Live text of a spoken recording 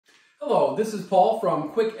Hello, this is Paul from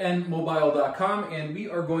QuickNMobile.com, and we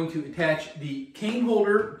are going to attach the cane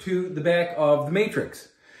holder to the back of the Matrix.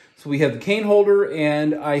 So we have the cane holder,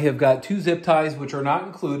 and I have got two zip ties which are not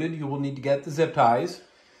included. You will need to get the zip ties.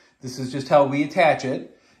 This is just how we attach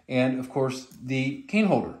it, and of course the cane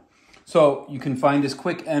holder. So you can find us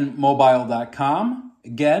QuickNMobile.com.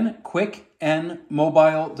 Again,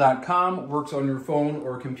 QuickNMobile.com works on your phone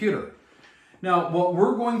or computer. Now, what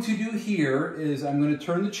we're going to do here is I'm going to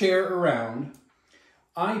turn the chair around.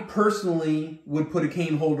 I personally would put a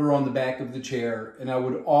cane holder on the back of the chair, and I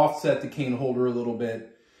would offset the cane holder a little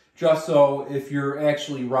bit, just so if you're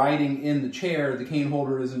actually riding in the chair, the cane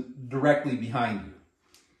holder isn't directly behind you.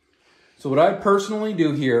 So what I personally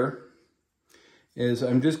do here is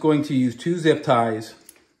I'm just going to use two zip ties.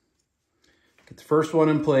 Get the first one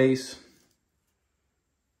in place.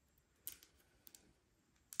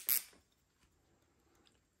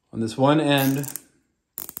 On this one end,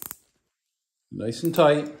 nice and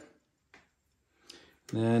tight.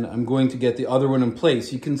 And I'm going to get the other one in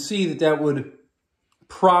place. You can see that that would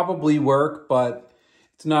probably work, but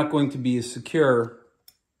it's not going to be as secure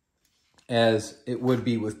as it would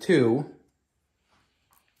be with two.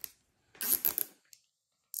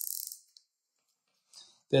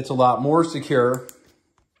 That's a lot more secure.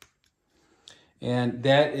 And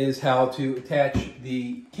that is how to attach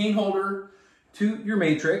the cane holder to your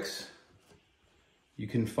Matrix. You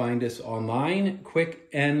can find us online,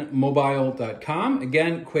 QuickNMobile.com.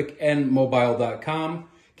 Again, QuickNMobile.com,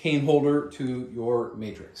 cane holder to your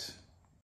Matrix.